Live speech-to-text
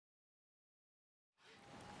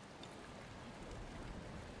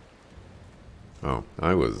Oh,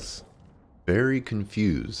 I was very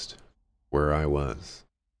confused where I was.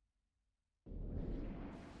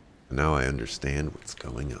 Now I understand what's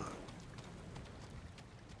going on.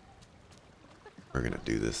 We're gonna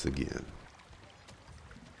do this again.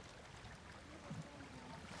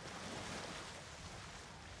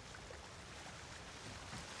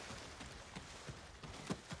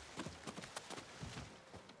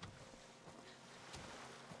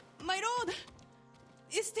 My road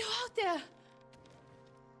is still out there.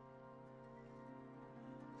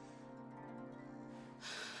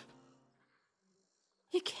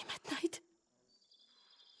 He came at night.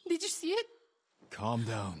 Did you see it? Calm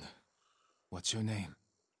down. What's your name?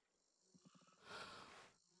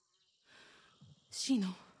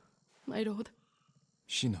 Shino, my road.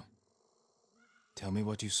 Shino. Tell me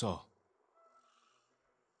what you saw.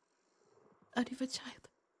 A river child.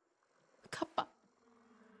 Kappa.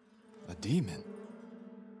 A demon?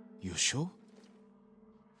 You sure?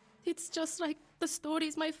 It's just like the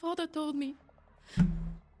stories my father told me.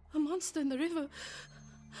 A monster in the river.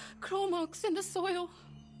 Claw marks in the soil.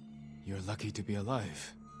 You're lucky to be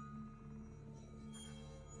alive.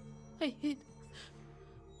 I hid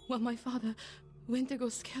while my father went to go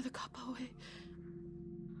scare the Kappa away.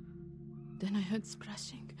 Then I heard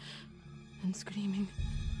splashing and screaming.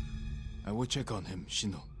 I will check on him,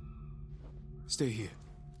 Shino. Stay here,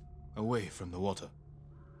 away from the water.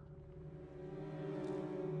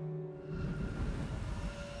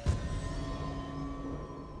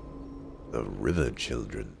 The river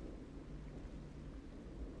children.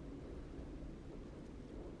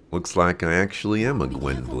 Looks like I actually am a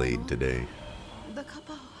Gwen Blade today. The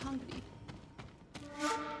Kappa are hungry.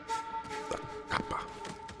 The Kappa.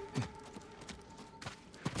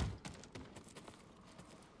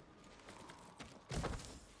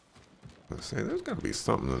 I say, there's gotta be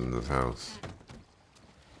something in this house.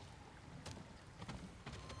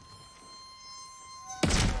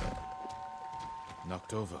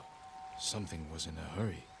 Knocked over. Something was in a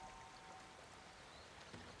hurry.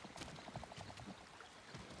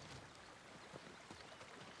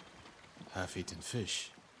 Half-eaten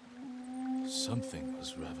fish. Something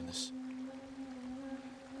was ravenous.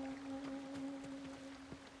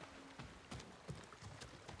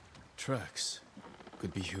 Tracks.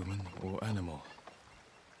 Could be human or animal.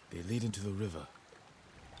 They lead into the river.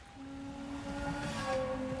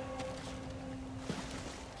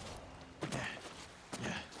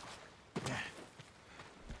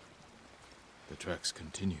 The tracks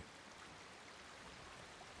continue.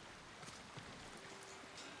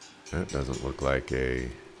 That doesn't look like a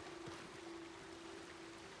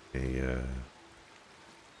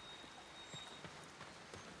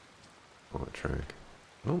track.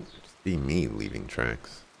 Oh, see me leaving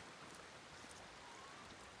tracks.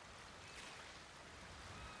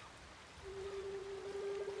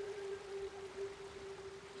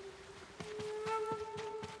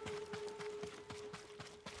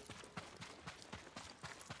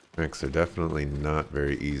 Tracks are definitely not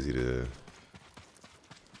very easy to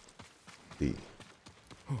see.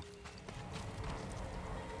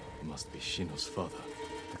 Must be Shino's father.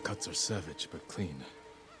 The cuts are savage but clean.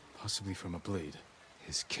 Possibly from a blade.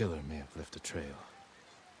 His killer may have left a trail.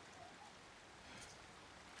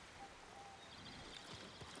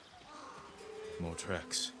 More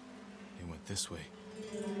tracks. He went this way.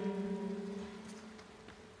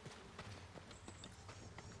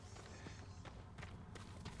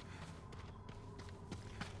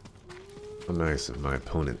 How nice of my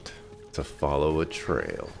opponent to follow a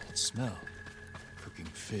trail. That smell. Cooking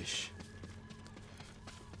fish.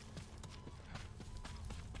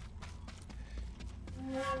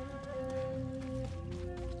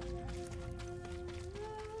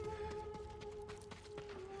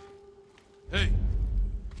 Hey!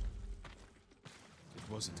 It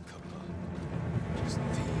wasn't Kappa. Just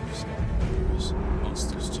thieves, murderers,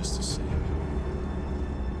 monsters just the same.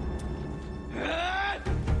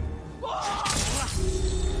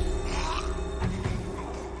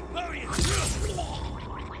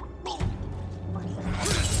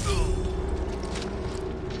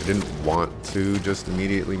 I didn't want to just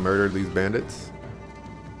immediately murder these bandits.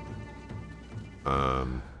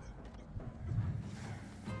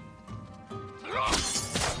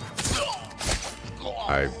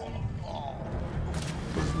 I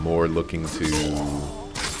was more looking to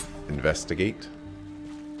investigate,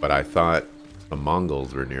 but I thought the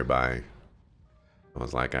Mongols were nearby. I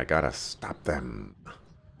was like, I gotta stop them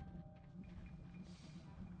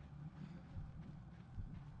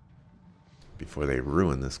before they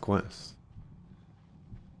ruin this quest.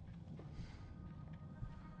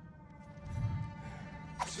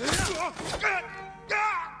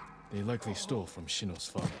 They likely stole from Shino's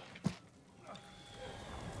father.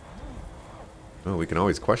 Oh, we can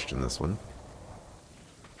always question this one.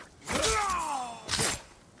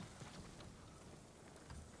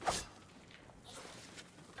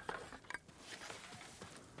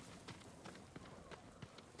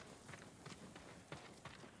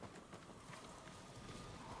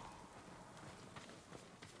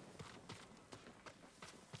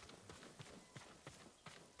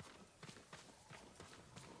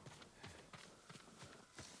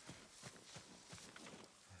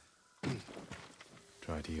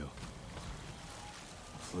 Dried eel.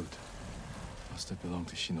 A flute. Must have belonged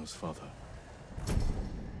to Shino's father.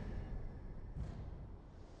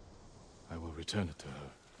 I will return it to her.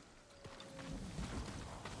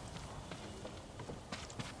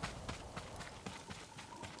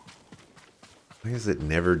 Why is it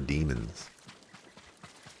never demons?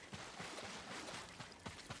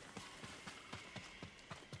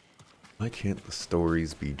 Why can't the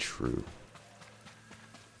stories be true?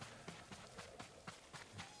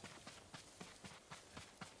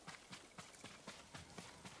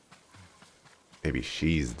 Maybe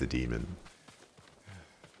she's the demon.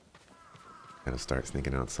 Gotta start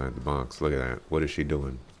thinking outside the box. Look at that. What is she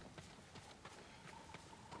doing?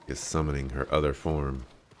 Is summoning her other form.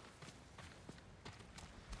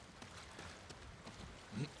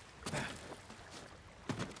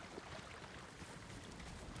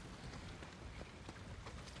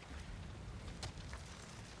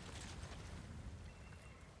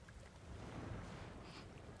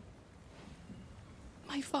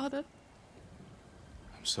 My father.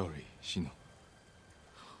 I'm sorry, Shino.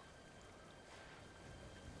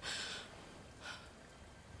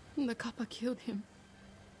 The Kappa killed him.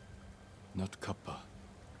 Not Kappa.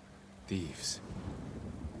 Thieves.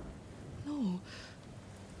 No.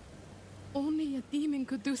 Only a demon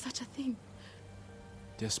could do such a thing.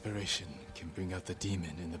 Desperation can bring out the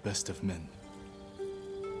demon in the best of men.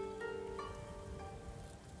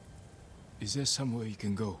 Is there somewhere you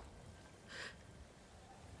can go?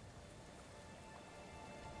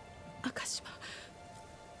 Akashima.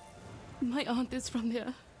 My aunt is from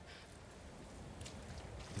there.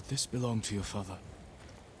 Did this belong to your father?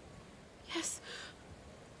 Yes.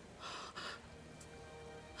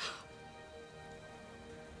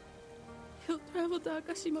 He'll travel to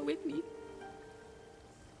Akashima with me.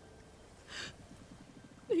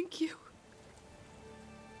 Thank you.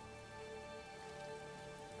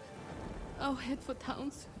 I'll head for town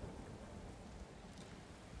soon.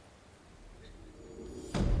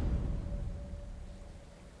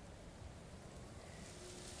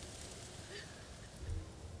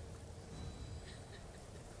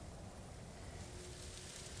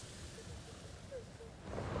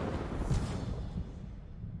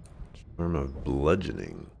 Form of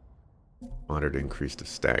bludgeoning. Moderate increase to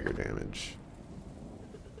stagger damage.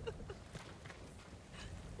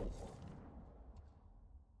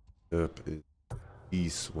 Up is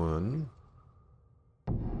East one.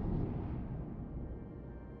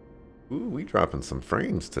 Ooh, we dropping some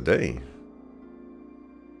frames today.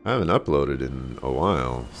 I haven't uploaded in a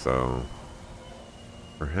while, so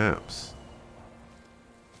perhaps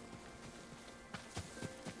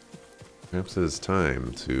it's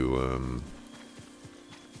time to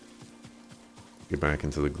get back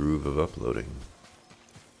into the groove of uploading.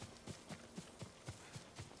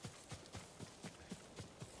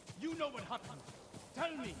 You know what happened.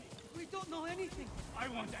 Tell me. We don't know anything. I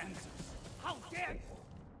want answers. How dare you?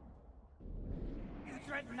 You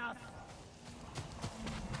threaten us.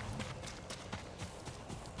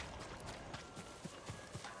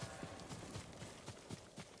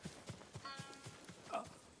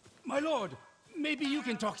 My lord, maybe you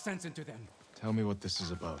can talk sense into them. Tell me what this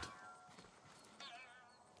is about.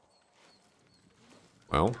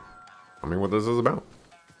 Well, tell me what this is about.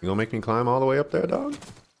 You gonna make me climb all the way up there, dog?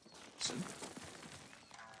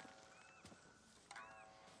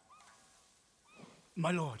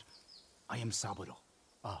 My lord, I am Saburo,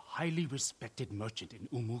 a highly respected merchant in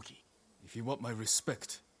Umugi. If you want my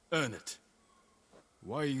respect, earn it.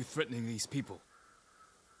 Why are you threatening these people?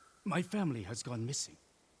 My family has gone missing,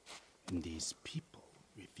 and these people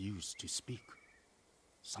refuse to speak.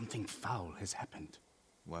 Something foul has happened.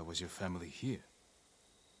 Why was your family here?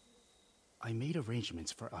 I made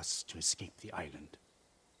arrangements for us to escape the island.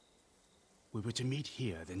 We were to meet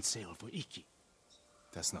here, then sail for Iki.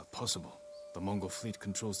 That's not possible. The Mongol fleet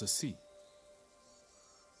controls the sea.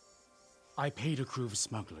 I paid a crew of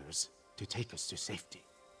smugglers to take us to safety.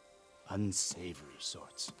 Unsavory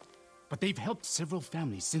sorts. But they've helped several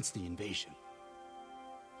families since the invasion.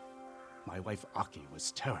 My wife Aki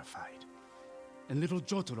was terrified. And little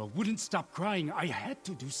Jotaro wouldn't stop crying. I had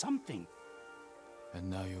to do something. And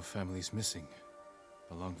now your family's missing,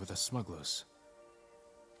 along with the smugglers.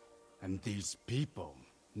 And these people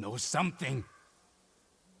know something.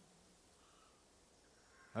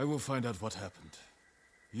 I will find out what happened.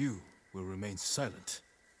 You will remain silent.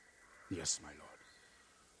 Yes, my lord.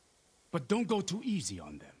 But don't go too easy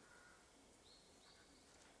on them.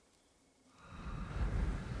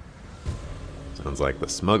 Sounds like the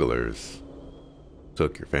smugglers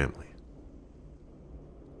took your family.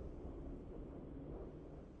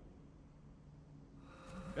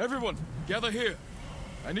 Everyone, gather here.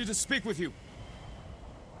 I need to speak with you.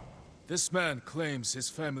 This man claims his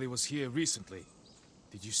family was here recently.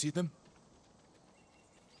 Did you see them?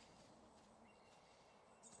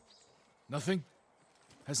 Nothing?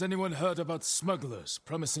 Has anyone heard about smugglers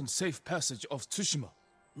promising safe passage of Tsushima?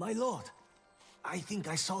 My lord, I think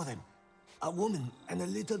I saw them. A woman and a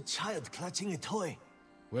little child clutching a toy.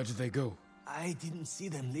 Where did they go? I didn't see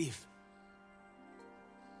them leave.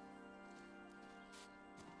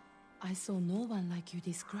 I saw no one like you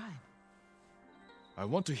describe. I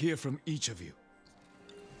want to hear from each of you.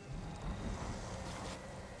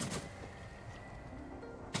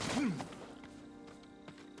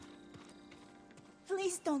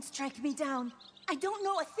 Please don't strike me down. I don't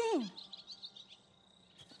know a thing.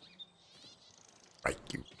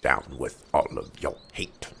 Strike you down with all of your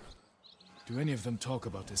hate. Do any of them talk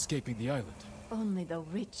about escaping the island? Only the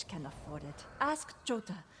rich can afford it. Ask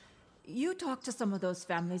Chota. You talked to some of those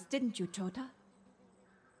families, didn't you, Chota?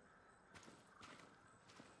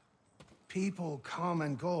 People come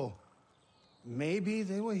and go. Maybe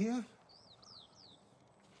they were here?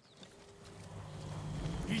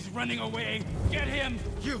 He's running away. Get him!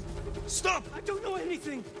 You! Stop! I don't know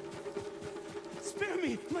anything! Spare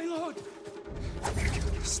me, my lord!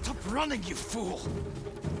 Stop running, you fool!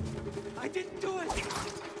 I didn't do it!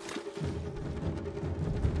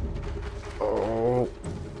 Oh.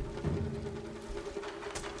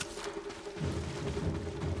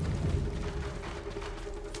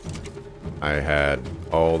 I had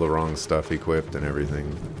all the wrong stuff equipped and everything.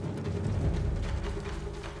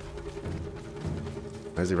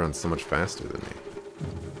 Why does he run so much faster than me?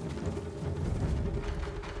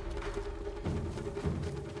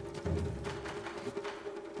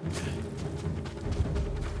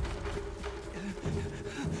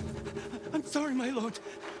 I'm sorry, my lord.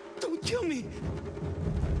 Don't kill me!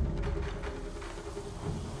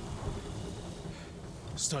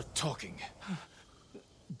 Start talking.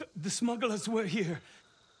 The smugglers were here.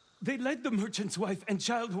 They led the merchant's wife and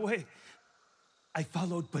child away. I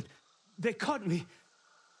followed, but they caught me.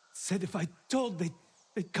 Said if I told,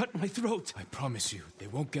 they'd cut my throat. I promise you, they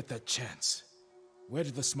won't get that chance. Where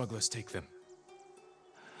did the smugglers take them?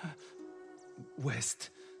 West.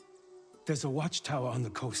 There's a watchtower on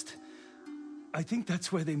the coast. I think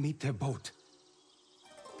that's where they meet their boat.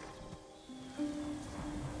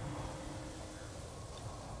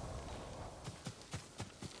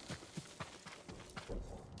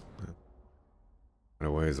 A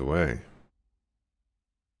ways away.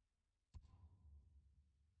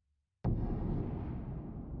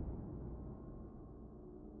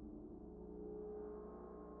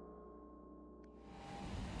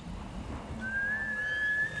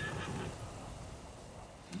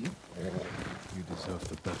 You deserve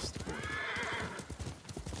the best.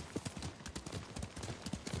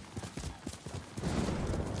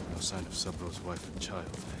 No sign of Sabro's wife and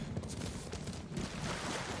child.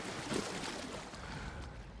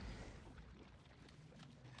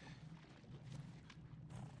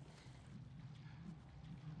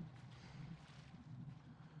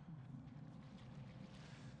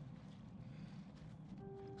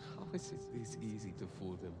 How is it this easy to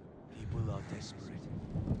fool them? People are desperate.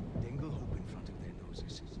 Dangle hope in front of their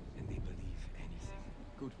noses, and they believe anything.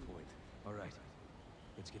 Good point. All right,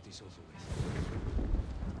 let's get this over with.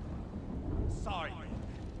 Sorry,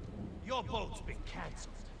 your boat's been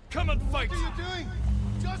cancelled. Come and fight! What are you doing?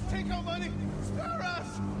 Just take our money! Spare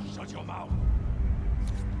us! Shut your mouth!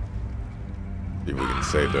 See if we can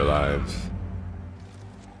save their lives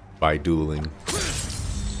by dueling.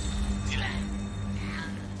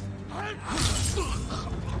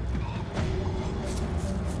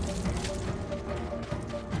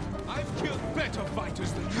 I've killed better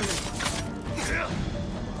fighters than you!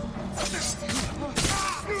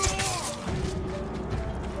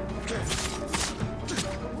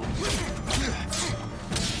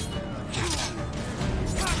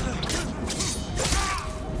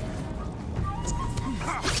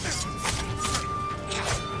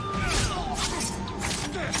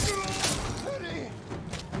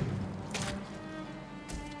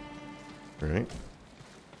 Right.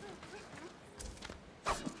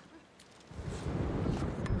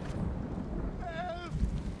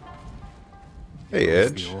 Hey,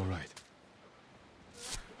 Edge. All right.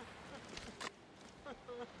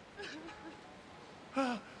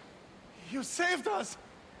 You saved us!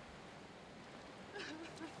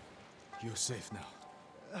 You're safe now.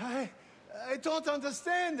 I don't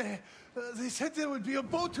understand. They said there would be a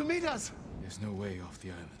boat to meet us. There's no way off the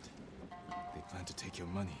island. They plan to take your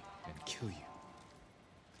money and kill you.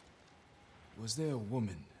 Was there a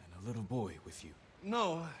woman and a little boy with you?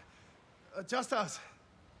 No, just us.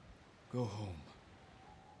 Go home.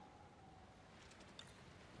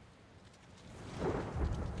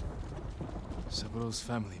 Saburo's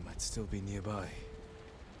family might still be nearby.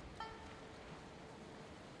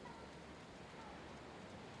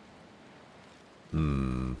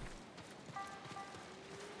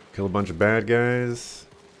 Kill a bunch of bad guys.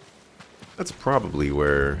 That's probably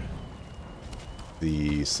where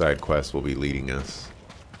the side quest will be leading us.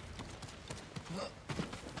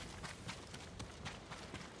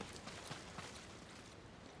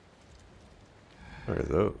 What are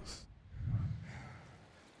those?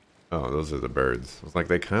 Oh, those are the birds. It's like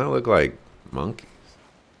they kind of look like monkeys.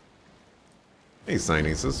 Hey,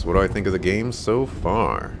 Sinesis, what do I think of the game so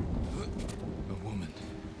far? A woman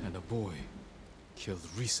and a boy killed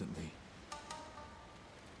recently.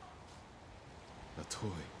 A toy.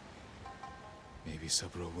 Maybe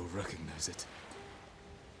Saburo will recognize it.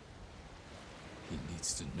 He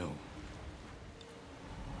needs to know.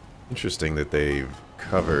 Interesting that they've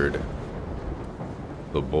covered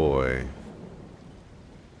the boy.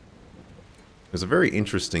 There's a very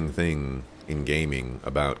interesting thing in gaming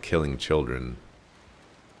about killing children.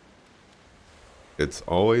 It's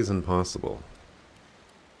always impossible.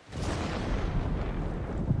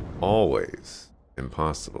 Always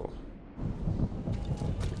impossible.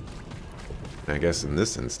 I guess in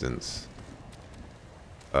this instance,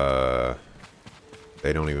 they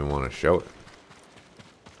don't even want to show it.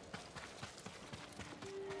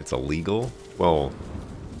 It's illegal? Well,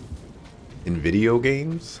 in video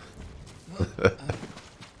games?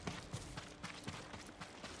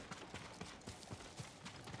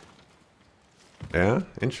 Yeah,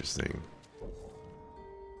 interesting.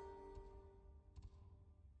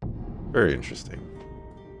 Very interesting.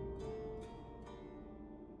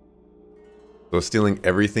 So stealing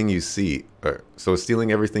everything you see,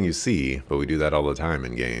 but we do that all the time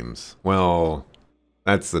in games. Well,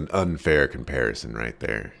 that's an unfair comparison right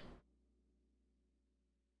there.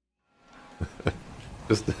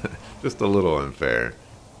 just a little unfair.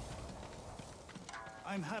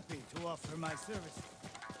 I'm happy to offer my services.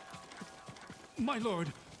 My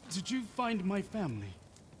lord, did you find my family?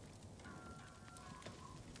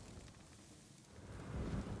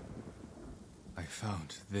 I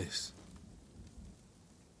found this.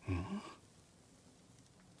 Huh?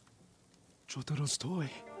 Jotaro's toy.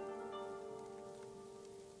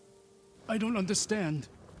 I don't understand.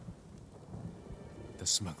 The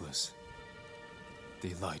smugglers.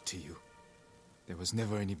 They lied to you. There was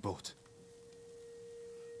never any boat.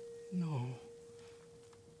 No.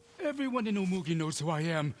 Everyone in Umugi knows who I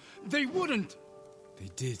am. They wouldn't! They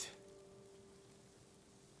did.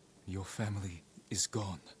 Your family is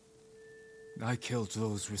gone. I killed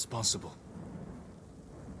those responsible.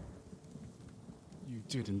 You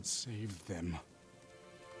didn't save them.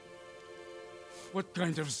 What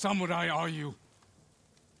kind of samurai are you?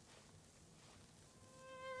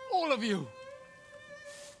 All of you!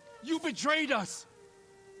 You betrayed us!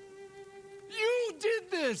 You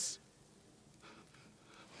did this!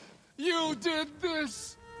 You did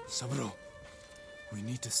this! Saburo, we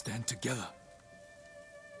need to stand together.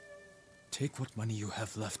 Take what money you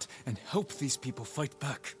have left and help these people fight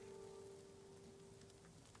back.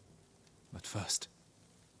 But first,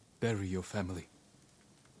 bury your family.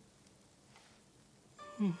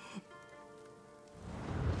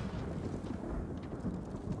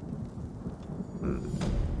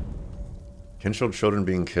 Can show children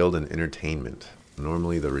being killed in entertainment.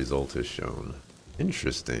 Normally the result is shown.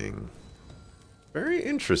 Interesting. Very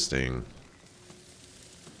interesting.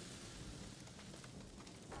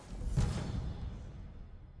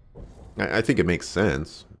 I think it makes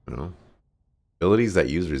sense, you know. Abilities that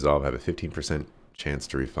use resolve have a 15% chance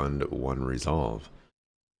to refund one resolve.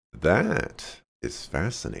 That is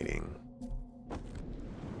fascinating.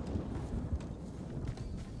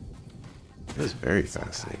 That is very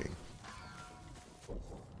fascinating.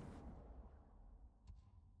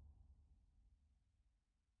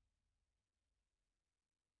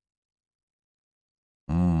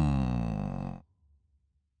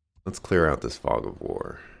 Let's clear out this fog of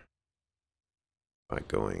war by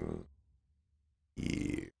going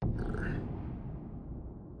Here.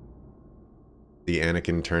 The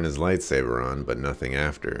Anakin turn his lightsaber on, but nothing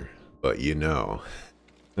after. But you know.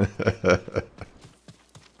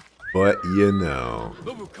 But you know.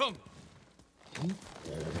 Nobu, come.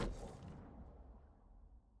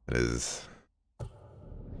 That is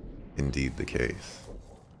indeed the case.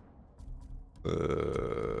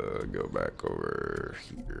 Go back over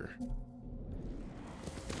here.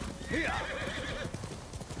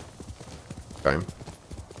 Okay.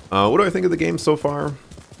 What do I think of the game so far?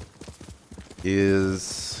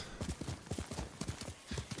 Is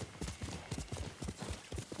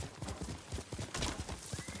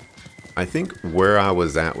I think where I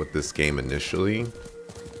was at with this game initially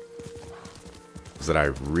is that I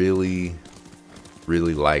really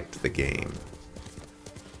liked the game.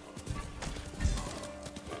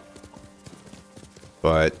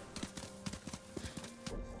 But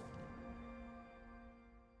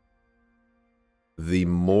the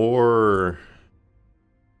more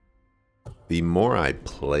I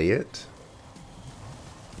play it,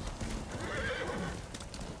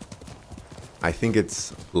 I think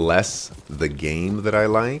it's less the game that I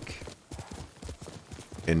like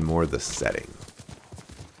and more the setting.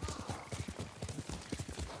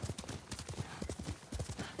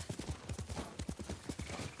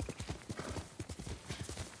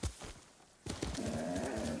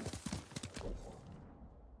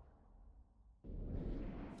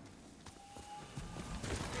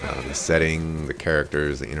 The setting, the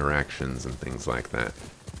characters, the interactions, and things like that.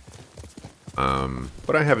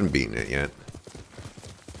 But I haven't beaten it yet.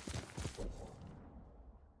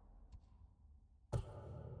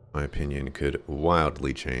 My opinion could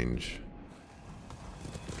wildly change,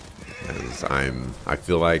 as I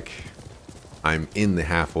feel like I'm in the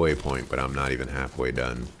halfway point, but I'm not even halfway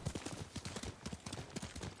done.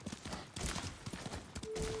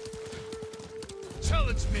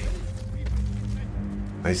 Challenge me.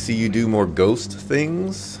 I see you do more ghost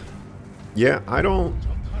things. Yeah, I'm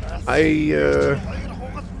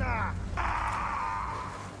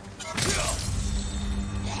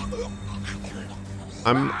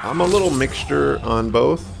a little mixture on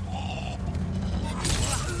both.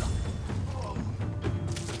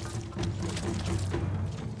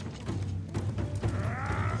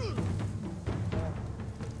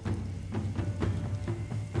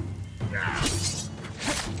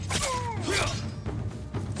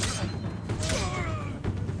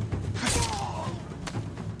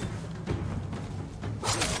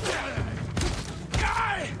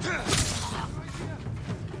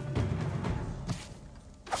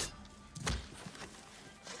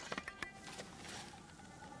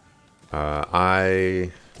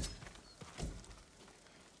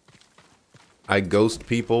 I ghost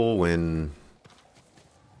people when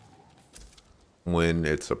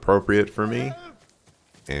it's appropriate for me,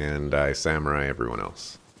 and I samurai everyone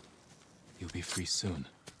else. You'll be free soon.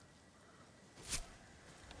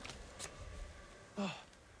 Oh,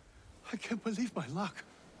 I can't believe my luck.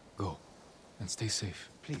 Go, and stay safe.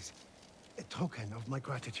 Please, a token of my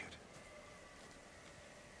gratitude.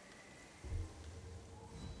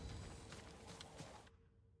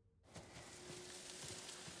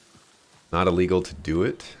 Not illegal to do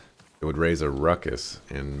it. It would raise a ruckus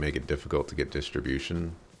and make it difficult to get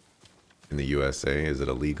distribution in the USA. Is it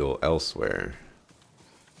illegal elsewhere?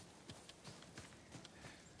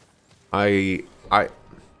 I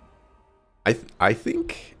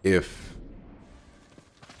think if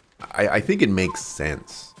I think it makes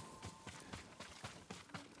sense.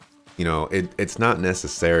 You know, it's not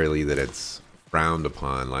necessarily that it's frowned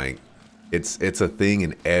upon. Like it's a thing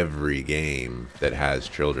in every game that has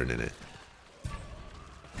children in it.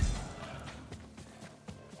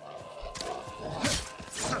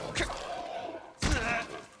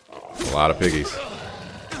 A lot of piggies.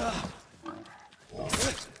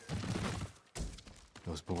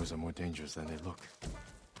 Those boars are more dangerous than they look.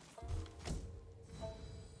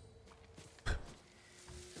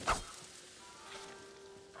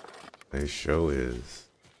 They show is.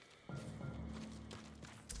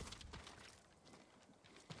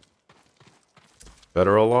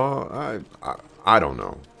 Federal law? I don't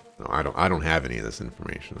know. No, I don't have any of this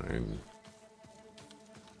information.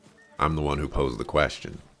 I'm the one who posed the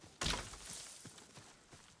question.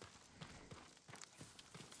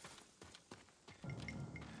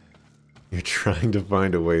 You're trying to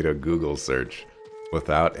find a way to Google search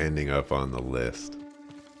without ending up on the list.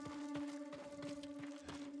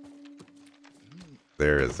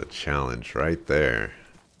 There is a challenge right there.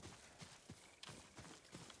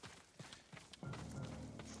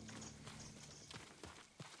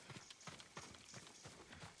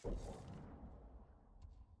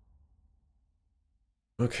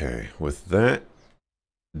 Okay, with that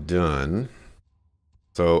done,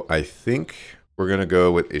 so I think we're going to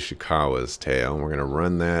go with Ishikawa's tale. We're going to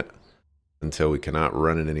run that until we cannot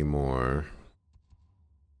run it anymore.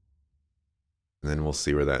 And then we'll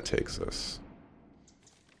see where that takes us.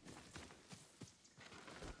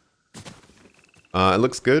 It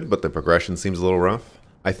looks good, but the progression seems a little rough.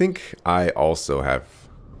 I think I also have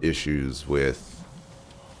issues with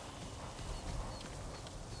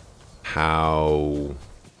how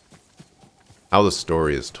the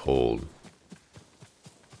story is told.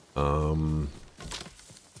 I'm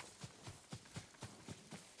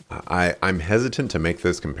hesitant to make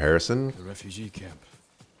this comparison. The refugee camp.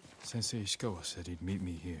 Sensei Ishikawa said he'd meet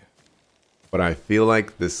me here. But I feel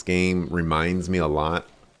like this game reminds me a lot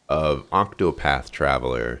of Octopath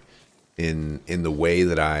Traveler in the way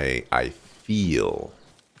that I feel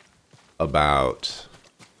about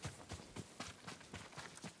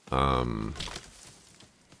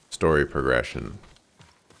story progression.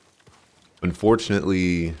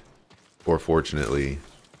 Unfortunately, or fortunately,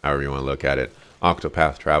 however you want to look at it,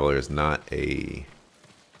 Octopath Traveler is not a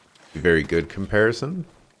very good comparison,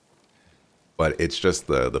 but it's just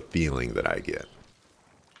the feeling that I get.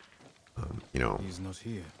 You know. He's not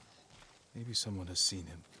here. Maybe someone has seen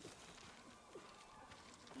him.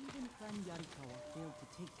 Even Clan Yarikawa failed to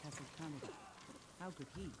take Castle Canada. How could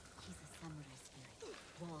he? He's a samurai spirit.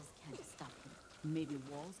 Walls can't stop him. Maybe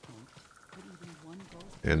walls can't, but even one ghost...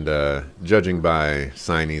 And judging by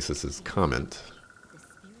Cyanesis' comment,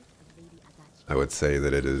 I would say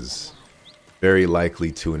that it is very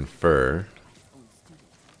likely to infer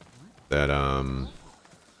that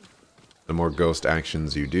the more ghost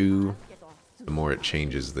actions you do, the more it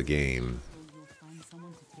changes the game. I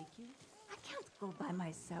can't go by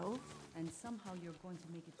myself. And somehow you're going to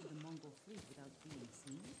make it to the Mongol fleet without being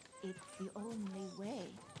seen? It's the only way.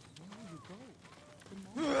 Where will you go?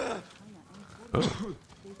 Oh,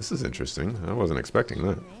 this is interesting. I wasn't expecting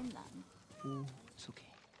that. It's okay.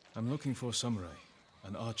 I'm looking for a samurai,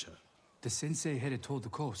 an archer. The sensei headed toward the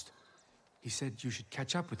coast. He said you should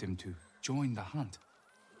catch up with him to join the hunt.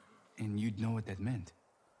 And you'd know what that meant.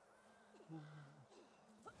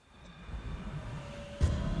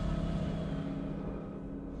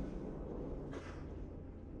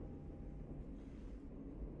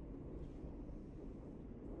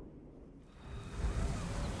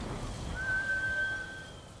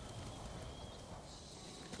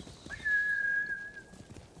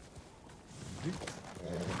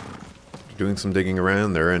 Doing some digging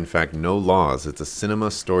around, there are in fact no laws. It's a cinema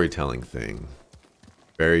storytelling thing.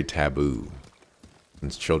 Very taboo,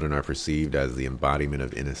 since children are perceived as the embodiment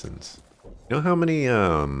of innocence. You know how many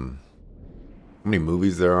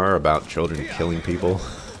movies there are about children killing people?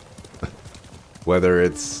 Whether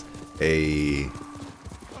it's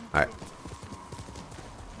I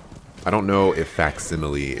don't know if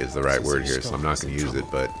facsimile is the right word here, so I'm not going to use it,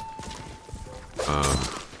 but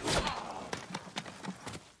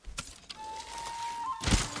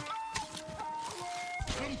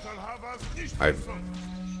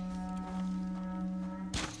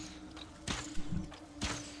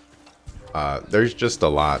there's just a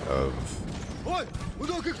lot of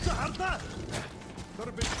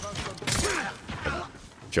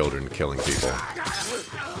children killing people.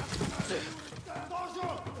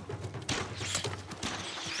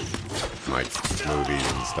 Like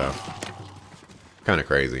movies and stuff. Kind of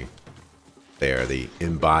crazy. They are the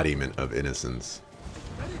embodiment of innocence.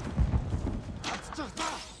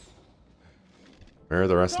 Where are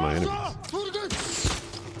the rest of my enemies?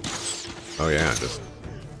 Oh yeah, just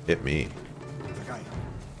hit me.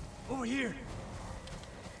 Over here.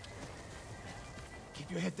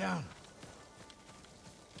 Keep your head down.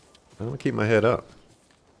 I'm gonna keep my head up.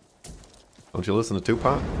 Don't you listen to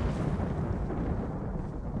Tupac?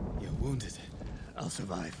 You're wounded. I'll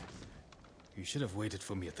survive. You should have waited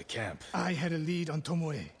for me at the camp. I had a lead on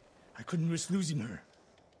Tomoe. I couldn't risk losing her.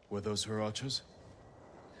 Were those her archers?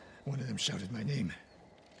 One of them shouted my name.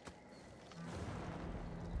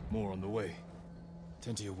 More on the way.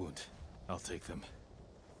 Tend to your wound. I'll take them.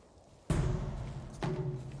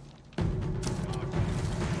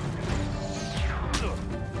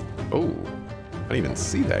 Oh, I didn't even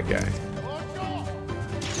see that guy.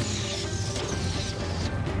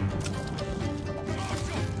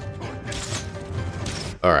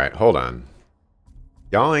 Alright, hold on.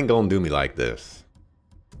 Y'all ain't gonna do me like this.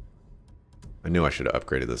 I knew I should have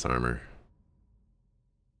upgraded this armor.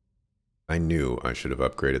 I knew I should have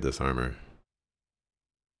upgraded this armor.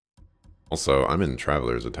 Also, I'm in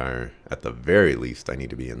Traveler's attire. At the very least, I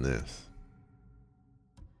need to be in this.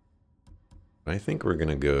 I think we're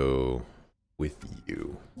gonna go with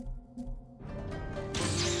you.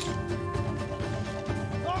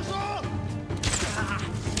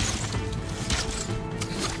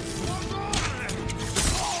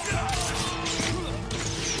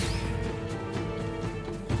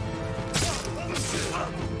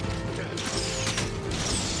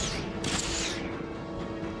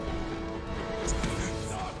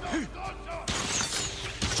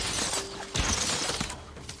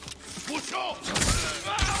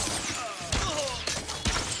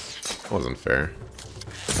 Wasn't fair.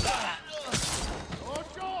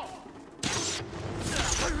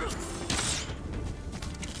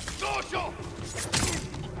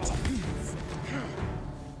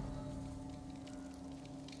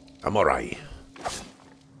 Samurai.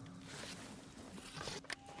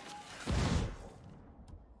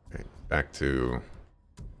 Right, back to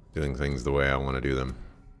doing things the way I want to do them.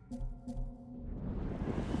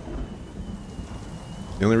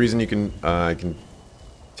 The only reason you can I can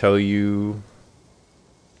tell you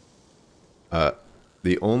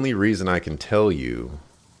the only reason I can tell you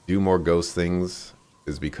do more ghost things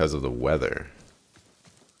is because of the weather.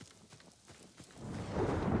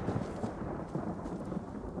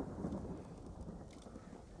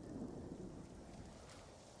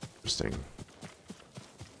 Interesting.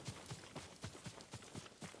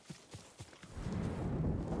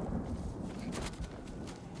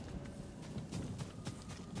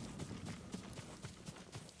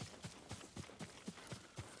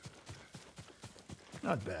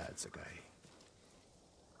 Not bad, Sakai.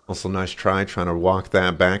 Also, nice trying to walk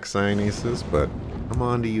that back, Cyanesis, but I'm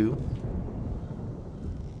on to you.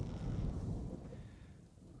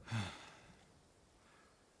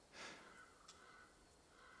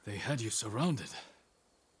 They had you surrounded.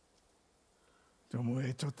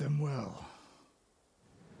 Tomoe taught them well.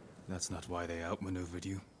 That's not why they outmaneuvered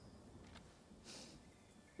you.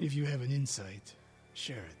 If you have an insight,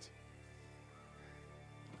 share it.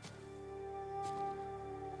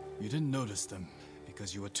 You didn't notice them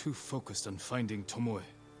because you were too focused on finding Tomoe.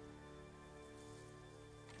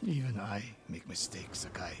 Even I make mistakes,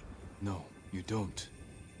 Sakai. No, you don't.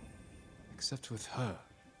 Except with her.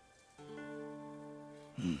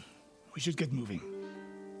 We should get moving.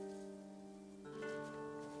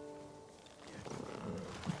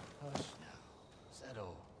 Hush now.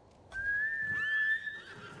 Settle.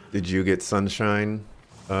 Did you get sunshine,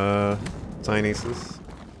 Cyanesis?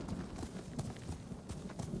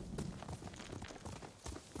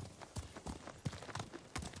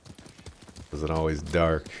 Was it always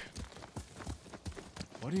dark?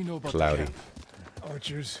 What do you know about Cloudy. the camp?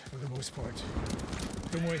 Archers, for the most part.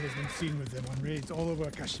 Tomoe has been seen with them on raids all over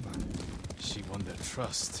Kashima. She won their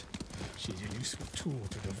trust. She's a useful tool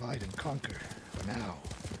to divide and conquer, for now.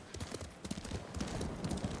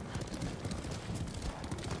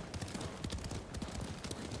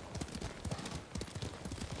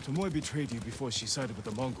 Tomoe betrayed you before she sided with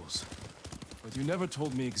the Mongols. But you never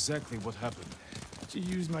told me exactly what happened. She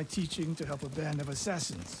used my teaching to help a band of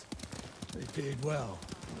assassins. They paid well.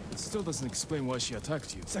 It still doesn't explain why she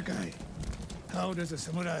attacked you. Sakai, how does a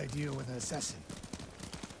samurai deal with an assassin?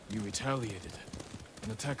 You retaliated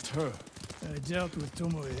and attacked her. I dealt with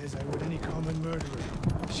Tomoe as I would any common murderer.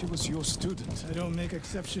 She was your student. I don't make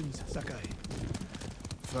exceptions, Sakai.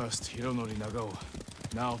 First Hironori Nagao,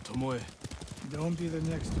 now Tomoe. Don't be the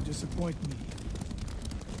next to disappoint me.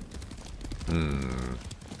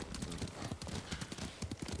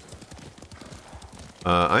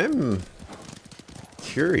 I'm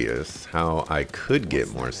curious how I could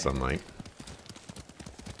get more sunlight.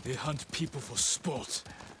 They hunt people for sport.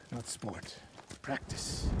 Not sport.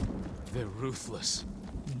 Practice. They're ruthless.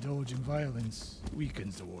 Indulge in violence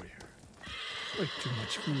weakens the warrior. Like too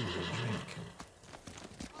much food or drink.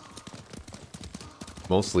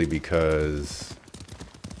 Mostly because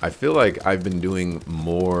I feel like I've been doing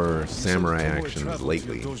more samurai Tomoe actions traveled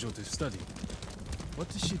lately. to your dojo to study. What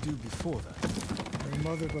did she do before that? Her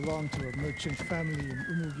mother belonged to a merchant family in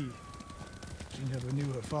Umugi. She never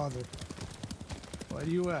knew her father. Why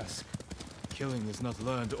do you ask? Killing is not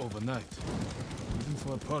learned overnight, even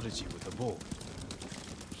for a prodigy with a bow.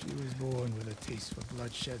 She was born with a taste for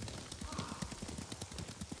bloodshed.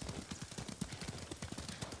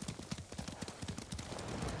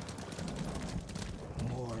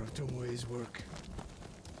 More of Tomoe's work.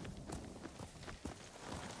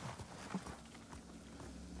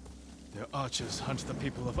 Their archers hunt the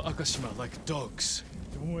people of Akashima like dogs.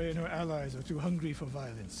 Tomoe and her allies are too hungry for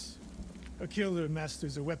violence. A killer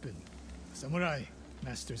masters a weapon. A samurai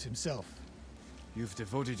masters himself. You've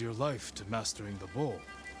devoted your life to mastering the bow.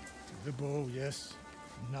 To the bow, yes.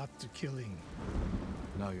 Not to killing.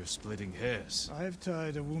 Now you're splitting hairs. I've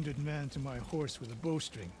tied a wounded man to my horse with a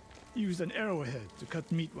bowstring. Used an arrowhead to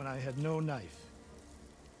cut meat when I had no knife.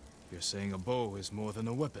 You're saying a bow is more than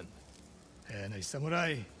a weapon. And a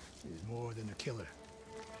samurai is more than a killer.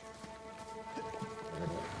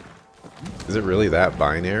 Is it really that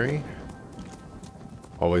binary?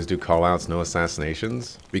 Always do callouts, no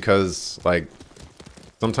assassinations? Because, like,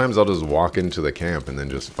 sometimes I'll just walk into the camp and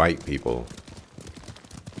then just fight people.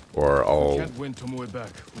 Or We I'll can't win Tomoe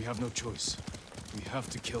back. We have no choice. We have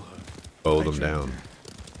to kill her. bow them down.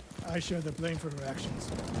 I share the blame for her actions.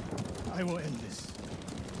 I will end this.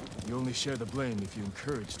 You only share the blame if you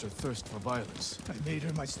encouraged her thirst for violence. I made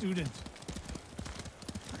her my student.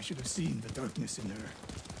 I should have seen the darkness in her.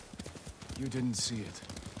 You didn't see it,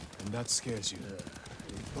 and that scares you.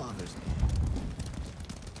 It bothers me.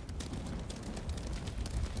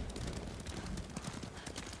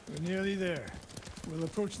 We're nearly there. We'll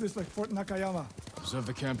approach this like Fort Nakayama. Observe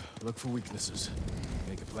the camp, look for weaknesses.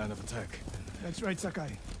 Make a plan of attack. That's right,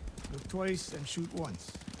 Sakai. Look twice and shoot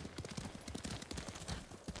once.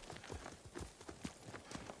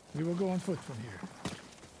 We will go on foot from here.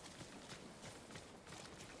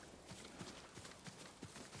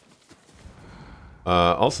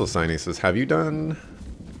 Also, Siney says, have you done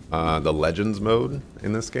the Legends mode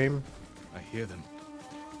in this game? I hear them.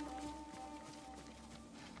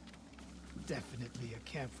 Definitely a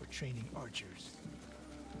camp for training archers.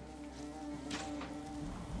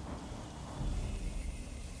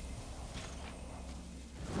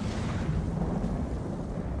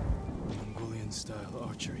 Mongolian-style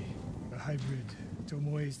archery. A hybrid.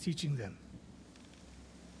 Tomoe is teaching them.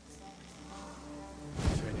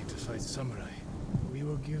 Training to fight samurai. We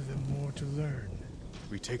will give them more to learn.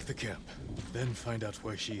 We take the camp, then find out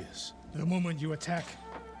where she is. The moment you attack,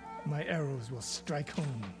 my arrows will strike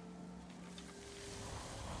home.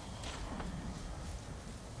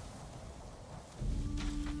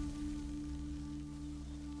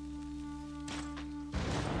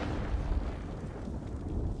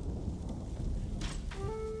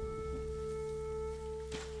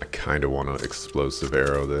 I kind of want to explosive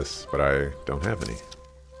arrow this, but I don't have any.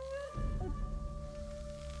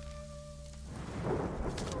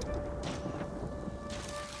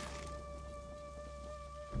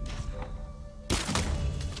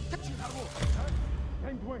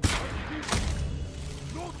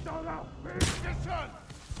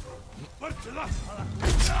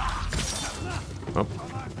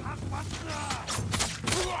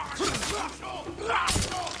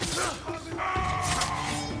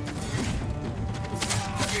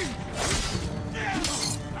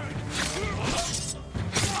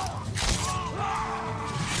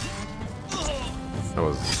 That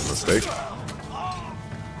was a mistake.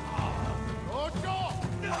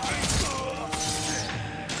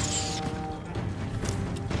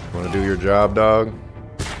 Want to do your job, dog?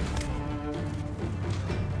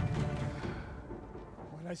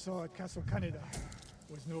 What I saw at Castle Kaneda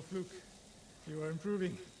was no fluke. You are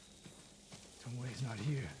improving. Tomoe is not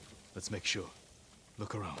here. Let's make sure.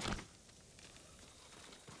 Look around.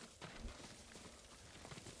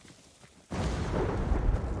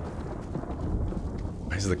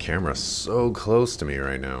 Why is the camera so close to me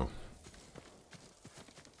right now?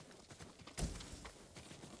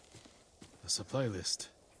 The supply list.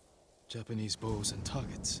 Japanese bows and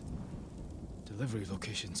targets. Delivery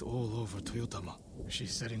locations all over Toyotama.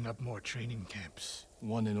 She's setting up more training camps.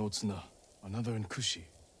 One in Otsuna, another in Kushi,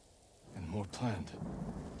 and more planned.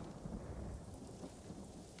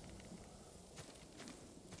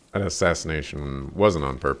 That assassination wasn't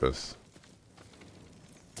on purpose.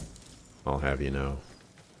 I'll have you know.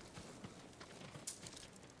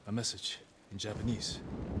 A message in Japanese.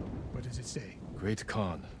 What does it say? Great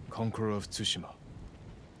Khan, conqueror of Tsushima.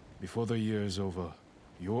 Before the year is over,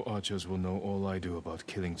 your archers will know all I do about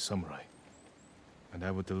killing samurai. And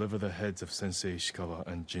I will deliver the heads of Sensei Ishikawa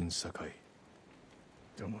and Jin Sakai.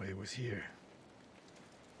 Tomoe was here.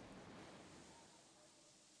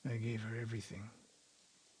 I gave her everything.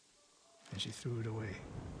 And she threw it away.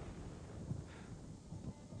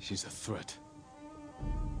 She's a threat.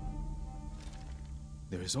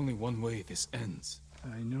 There is only one way this ends.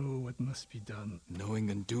 I know what must be done. Knowing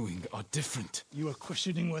and doing are different. You are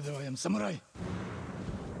questioning whether I am samurai?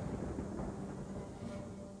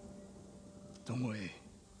 Tomoe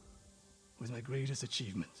was my greatest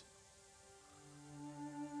achievement.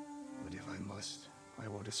 But if I must, I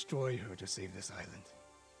will destroy her to save this island.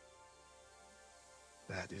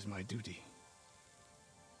 That is my duty.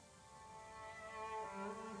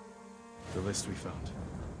 The list we found.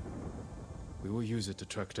 We will use it to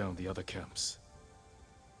track down the other camps.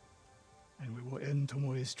 And we will end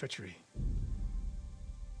Tomoe's treachery.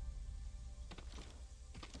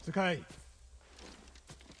 Sakai!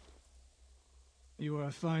 You are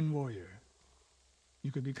a fine warrior.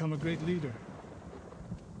 You could become a great leader.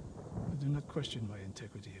 But do not question my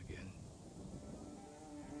integrity again.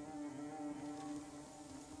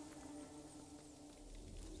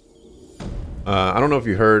 I don't know if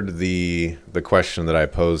you heard the question that I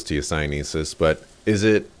posed to you, Cynesis, but is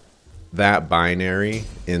it that binary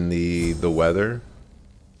in the weather?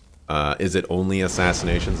 Is it only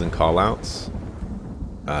assassinations and callouts?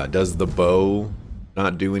 Does the bow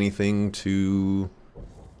not do anything to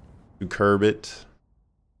curb it.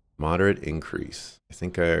 Moderate increase. I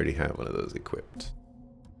think I already have one of those equipped.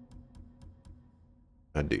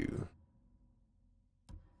 I do.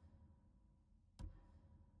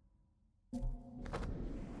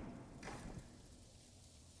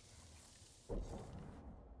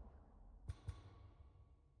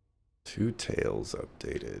 Two tails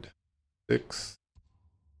updated. 6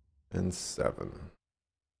 and 7.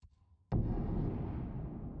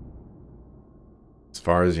 As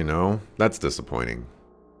far as you know, that's disappointing.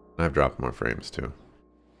 I've dropped more frames too.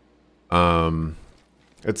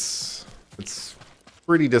 It's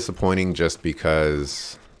pretty disappointing just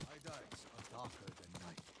because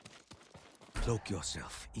Cloak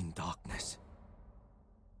yourself in darkness.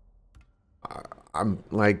 I'm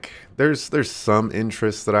like there's some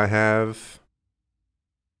interest that I have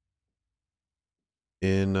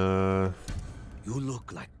in You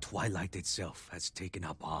look like Twilight itself has taken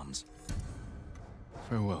up arms.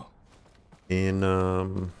 Farewell. in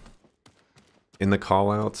the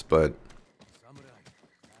callouts, but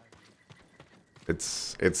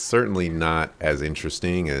it's certainly not as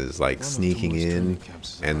interesting as like sneaking in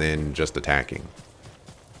and then just attacking.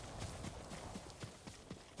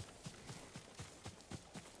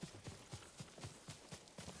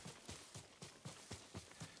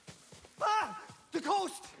 Ah! The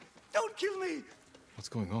ghost! Don't kill me! What's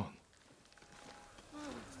going on?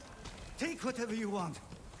 Take whatever you want.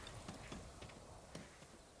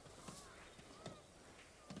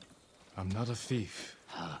 I'm not a thief.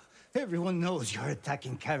 Everyone knows you're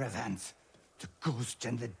attacking caravans. The ghost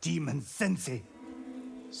and the demon Sensei.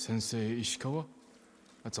 Sensei Ishikawa?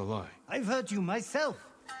 That's a lie. I've heard you myself.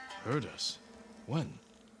 Heard us? When?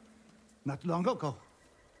 Not long ago.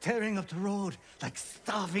 Tearing up the road like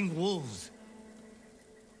starving wolves.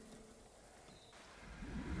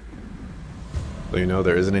 So you know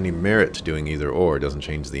there isn't any merit to doing either or. It doesn't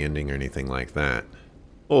change the ending or anything like that.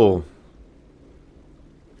 Oh,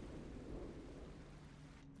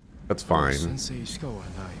 that's fine. Sensei Ishikawa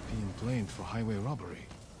and I being blamed for highway robbery.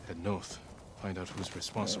 Head north. Find out who's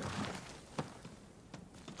responsible.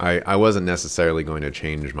 I wasn't necessarily going to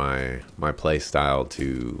change my play style to,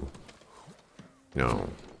 you know,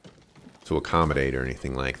 to accommodate or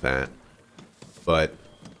anything like that. But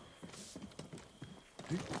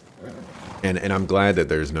and I'm glad that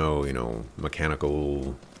there's no, you know,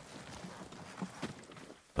 mechanical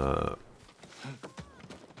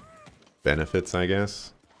benefits, I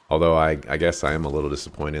guess. Although I guess I am a little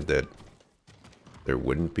disappointed that there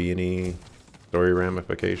wouldn't be any story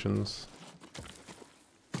ramifications.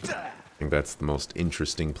 I think that's the most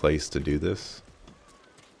interesting place to do this.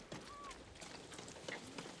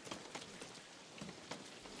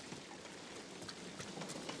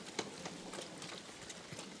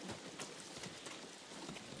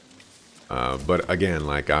 But again,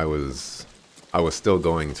 like I was still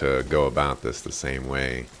going to go about this the same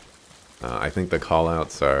way. I think the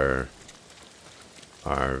callouts are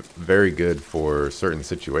very good for certain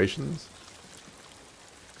situations.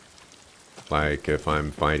 Like if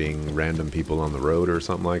I'm fighting random people on the road or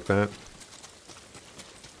something like that.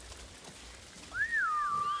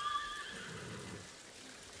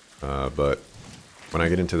 But when I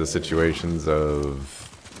get into the situations of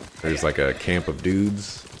there's like a camp of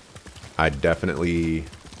dudes, I'd definitely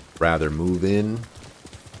rather move in,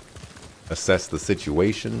 assess the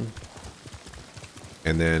situation,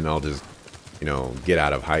 and then I'll just, you know, get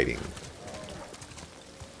out of hiding.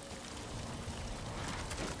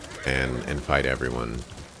 And fight everyone.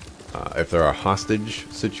 If there are hostage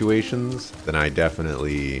situations, then I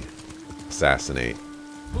definitely assassinate.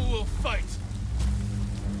 Who will fight?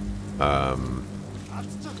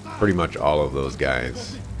 Pretty much all of those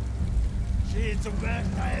guys.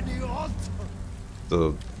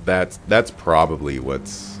 So that's probably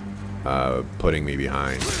what's putting me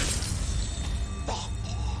behind.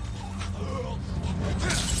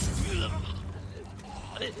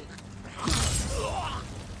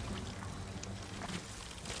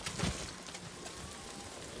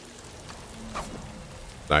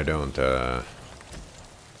 I don't,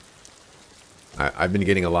 I've been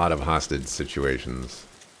getting a lot of hostage situations.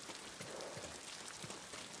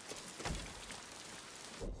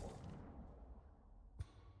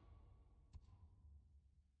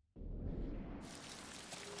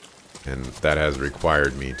 And that has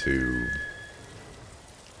required me to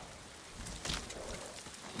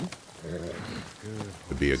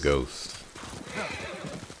be a ghost.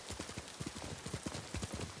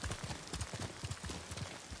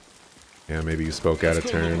 Yeah, maybe you spoke out of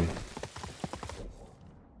turn.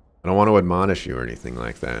 I don't want to admonish you or anything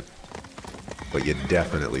like that, but you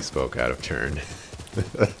definitely spoke out of turn.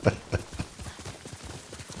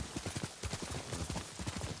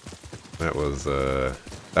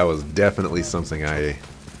 That was definitely something I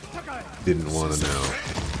didn't want to know.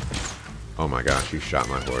 Oh my gosh, you shot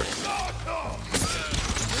my horse.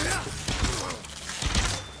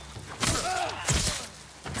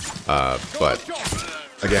 But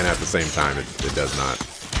again, at the same time, it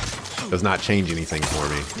does not change anything for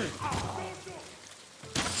me.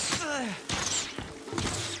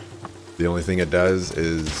 The only thing it does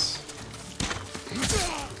is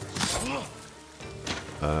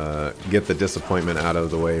get the disappointment out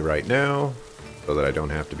of the way right now, so that I don't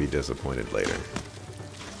have to be disappointed later.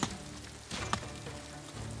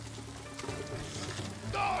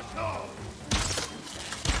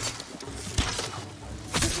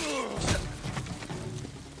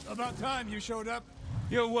 About time you showed up.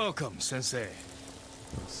 You're welcome, Sensei.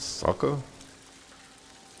 Sokka?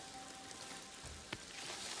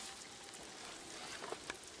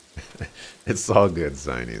 It's all good,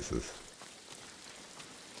 Zionesis.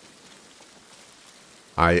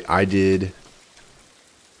 I did.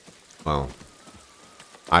 Well,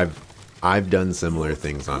 I've done similar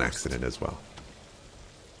things on accident as well.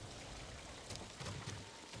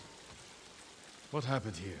 What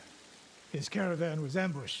happened here? His caravan was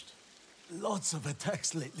ambushed. Lots of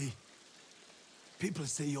attacks lately. People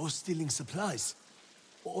say you're stealing supplies.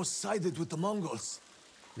 Or sided with the Mongols.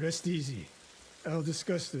 Rest easy. I'll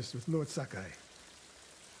discuss this with Lord Sakai.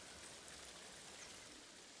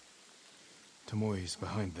 Tomoe is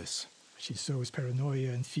behind this. She sows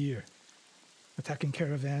paranoia and fear. Attacking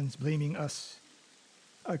caravans, blaming us.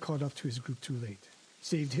 I caught up to his group too late.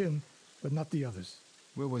 Saved him, but not the others.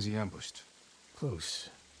 Where was he ambushed? Close.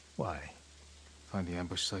 Why? Find the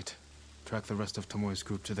ambush site. Track the rest of Tomoe's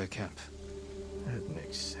group to their camp. That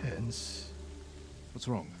makes sense. What's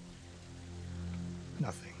wrong?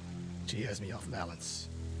 Nothing. She has me off balance.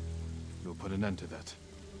 We'll put an end to that.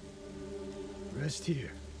 Rest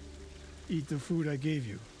here. Eat the food I gave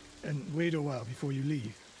you, and wait a while before you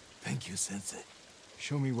leave. Thank you, Sensei.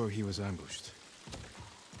 Show me where he was ambushed.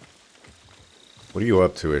 What are you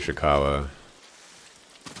up to, Ishikawa?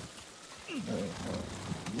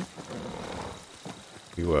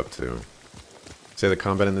 What are you up to? Say the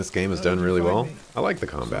combat in this game is done really well? I like the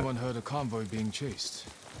combat. Someone heard a convoy being chased.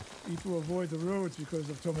 People avoid the roads because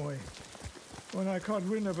of Tomoe. When I caught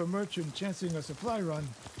wind of a merchant chancing a supply run,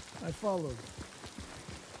 I followed.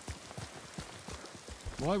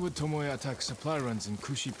 Why would Tomoe attack supply runs in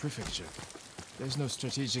Kushi Prefecture? There's no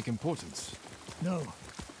strategic importance. No.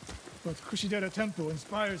 But Kushidera Temple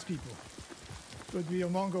inspires people. Could be a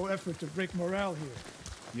Mongol effort to break morale here.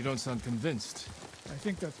 You don't sound convinced. I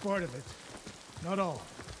think that's part of it. Not all.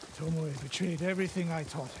 Tomoe betrayed everything I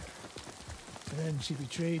taught her. Then she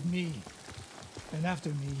betrayed me. And after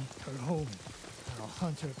me, her home. I'll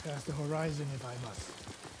hunt her past the horizon if I must.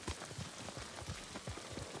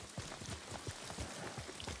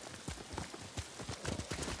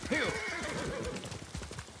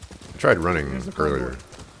 I tried running earlier.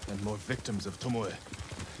 And more victims of Tomoe.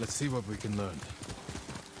 Let's see what we can learn.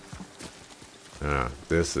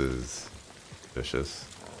 This is vicious.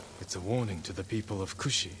 It's a warning to the people of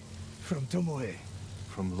Kushi. From Tomoe.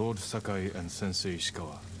 From Lord Sakai and Sensei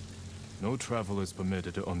Ishikawa. No travel is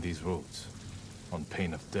permitted on these roads, on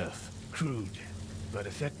pain of death. Crude, but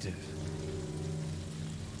effective.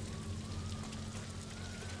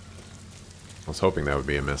 I was hoping that would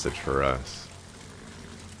be a message for us.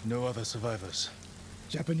 No other survivors.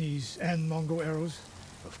 Japanese and Mongol arrows?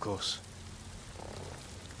 Of course.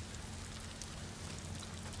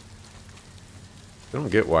 I don't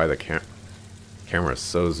get why the camera is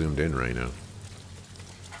so zoomed in right now.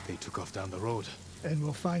 They took off down the road. And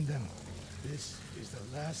we'll find them. This is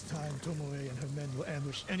the last time Tomoe and her men will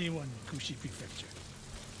ambush anyone in Kushi Prefecture.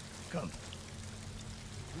 Come.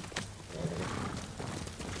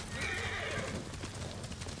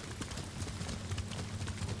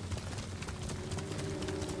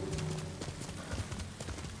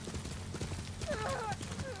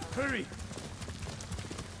 Hurry!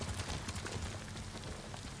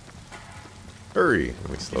 Hurry! Let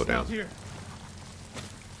me slow down. Here.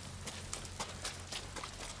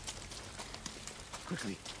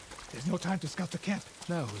 Quickly. There's no time to scout the camp.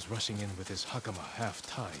 Now who's rushing in with his hakama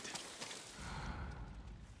half-tied?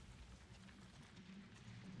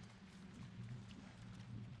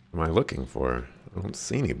 What am I looking for? I don't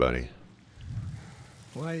see anybody.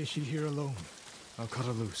 Why is she here alone? I'll cut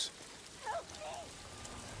her loose.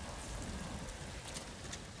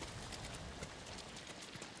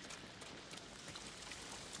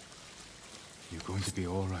 You're going to be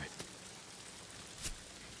all right.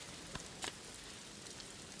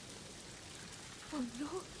 Oh,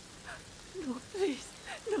 no. No, please.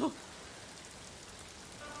 No.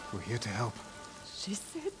 We're here to help. She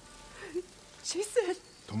said... She said...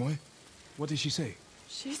 Tomoe? What did she say?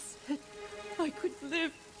 She said I could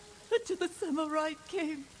live until the samurai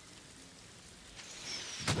came.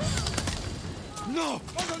 No!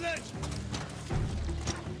 On the ledge!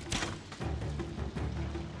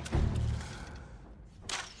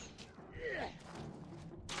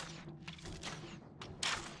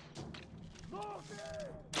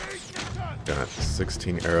 Got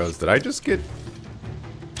 16 arrows. Did I just get...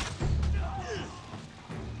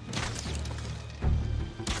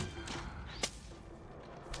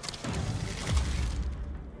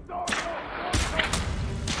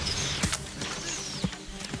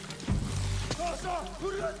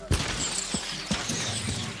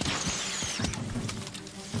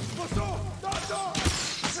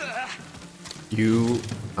 You...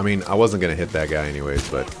 I mean, I wasn't gonna hit that guy anyways,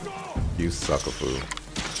 but you suck a fool.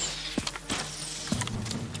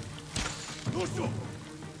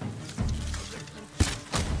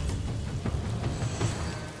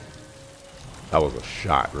 That was a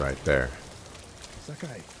shot right there.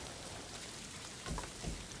 Sakai.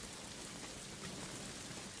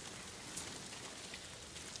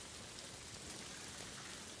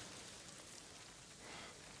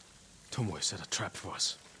 Tomoe set a trap for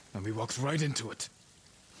us, and we walked right into it.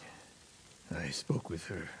 I spoke with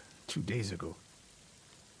her 2 days ago.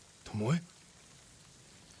 Tomoe?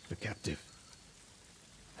 The captive.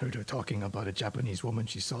 Heard her talking about a Japanese woman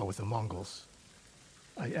she saw with the Mongols.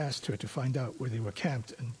 I asked her to find out where they were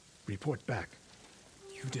camped and report back.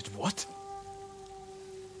 You did what?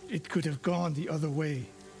 It could have gone the other way.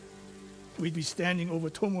 We'd be standing over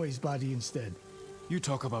Tomoe's body instead. You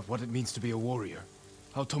talk about what it means to be a warrior,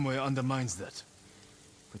 how Tomoe undermines that.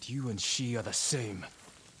 But you and she are the same.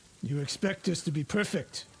 You expect us to be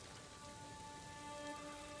perfect.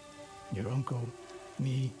 Your uncle,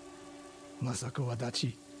 me, Masako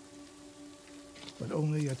Adachi. But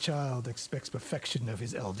only a child expects perfection of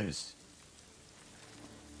his elders.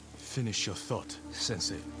 Finish your thought,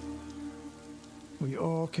 Sensei. We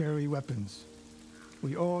all carry weapons.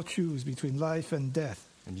 We all choose between life and death.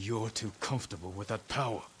 And you're too comfortable with that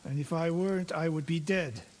power. And if I weren't, I would be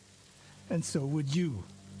dead. And so would you,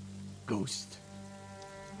 Ghost.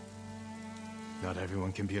 Not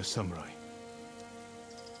everyone can be a samurai.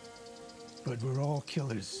 But we're all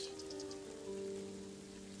killers.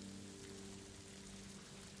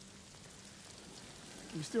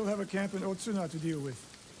 We still have a camp in Otsuna to deal with.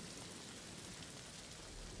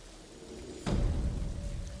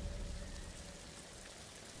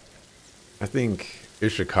 I think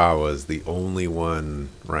Ishikawa is the only one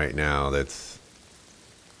right now that's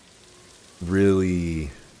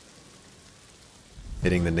really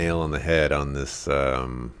hitting the nail on the head on this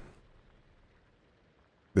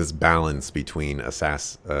this balance between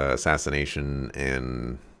assassination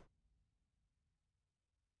and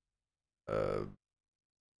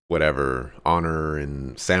whatever, honor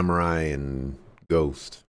and samurai and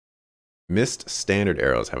ghost. Missed standard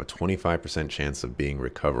arrows have a 25% chance of being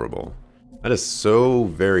recoverable. That is so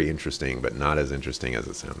very interesting, but not as interesting as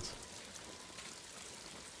it sounds.